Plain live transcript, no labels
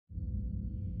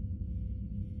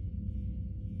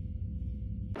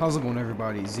How's it going,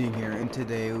 everybody? Z here, and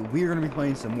today we are going to be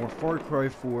playing some more Far Cry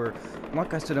 4.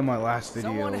 Like I said in my last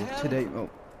video, today... Oh.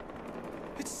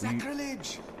 It's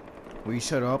sacrilege! Will you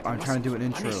shut up? I'm trying to do an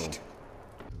intro.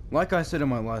 Like I said in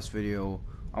my last video,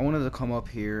 I wanted to come up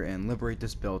here and liberate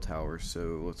this bell tower,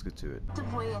 so let's get to it.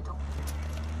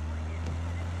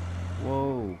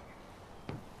 Whoa.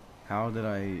 How did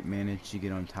I manage to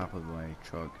get on top of my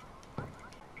truck?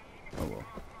 Oh well.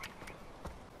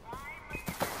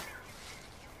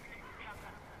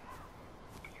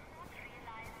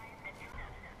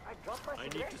 I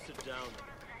need to sit down.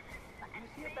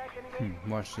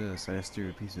 Watch this. I just threw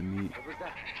a piece of meat.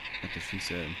 That's what she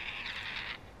said.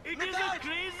 It is a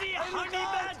crazy honey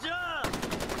badger!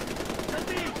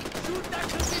 Jaldi, shoot that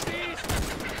filthy beast!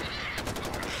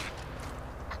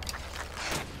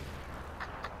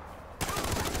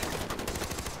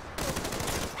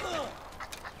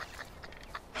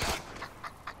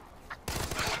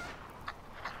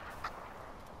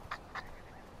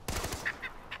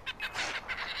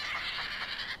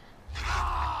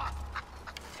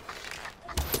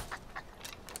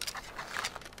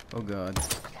 Oh god.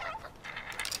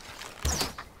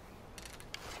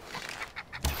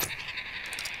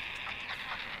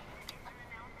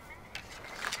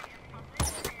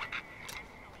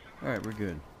 Alright, we're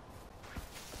good.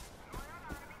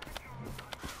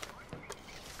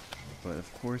 But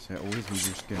of course, I always need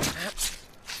your skin.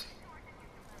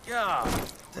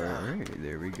 Alright,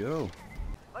 there we go.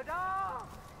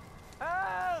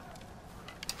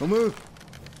 Don't move!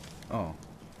 Oh.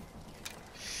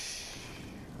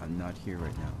 I'm not here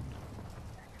right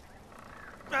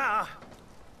now.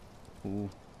 Ooh,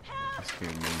 that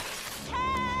scared me.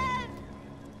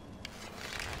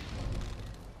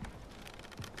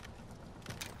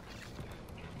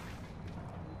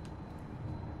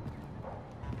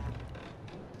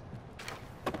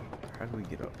 How do we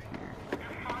get up here?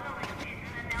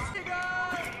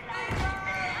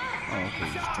 Oh, okay,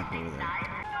 just jump over there.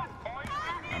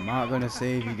 I'm not gonna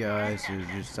save you guys, so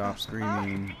just stop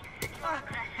screaming.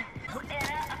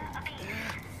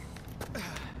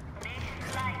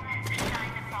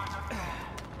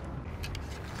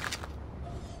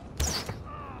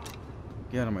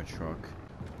 Get out of my truck.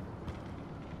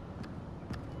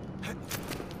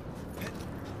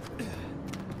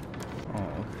 Oh,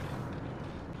 okay.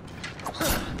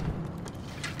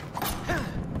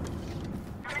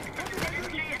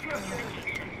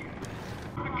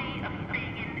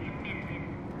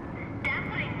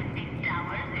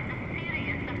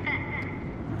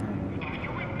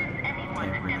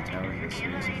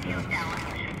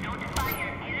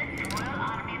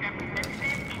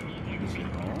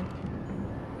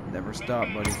 Never stop,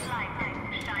 buddy.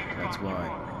 That's why.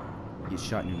 Get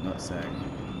shot in your nutsack.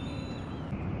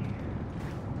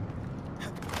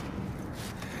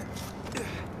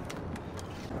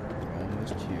 We're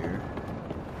almost here.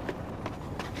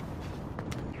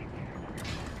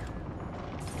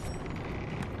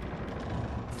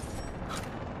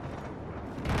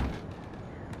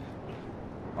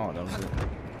 Oh, that was it.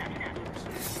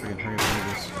 Freaking hurry up and do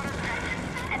this.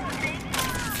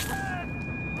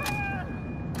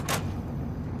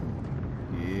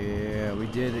 We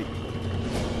did it.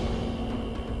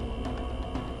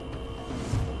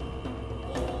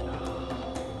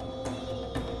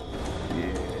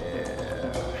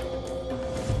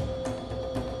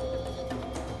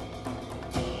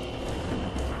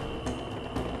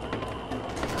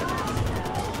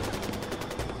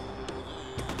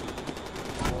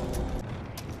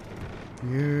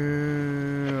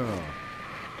 Yeah.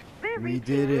 We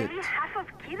did it. Half of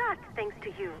Kirat, thanks to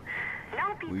you.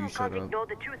 Now people can't ignore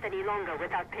the truth any longer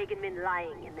without pagan men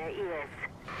lying in their ears.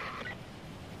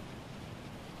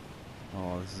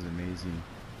 Oh, this is amazing.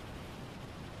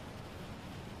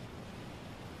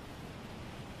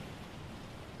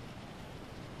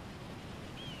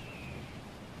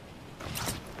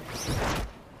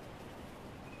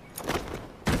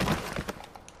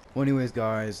 Well, anyways,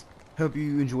 guys, hope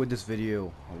you enjoyed this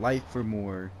video. Like for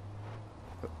more.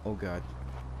 Oh god.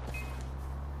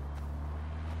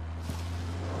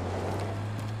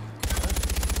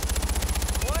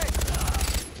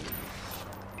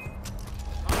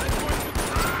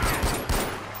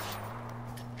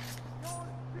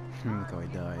 Look how he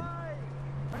died.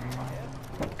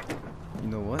 You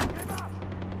know what?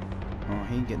 Oh,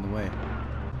 he ain't getting away.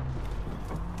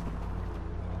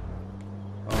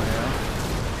 Oh yeah?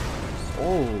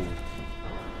 Oh!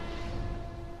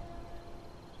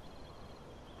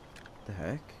 The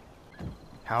heck?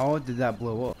 How did that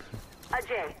blow up?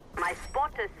 Ajay, my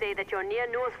spotters say that you're near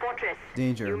Noor's fortress.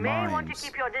 Danger, you may mines. want to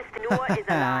keep your distance. Noor is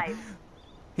alive.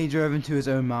 He drove into his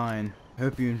own mine.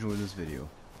 Hope you enjoyed this video.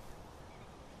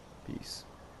 Peace.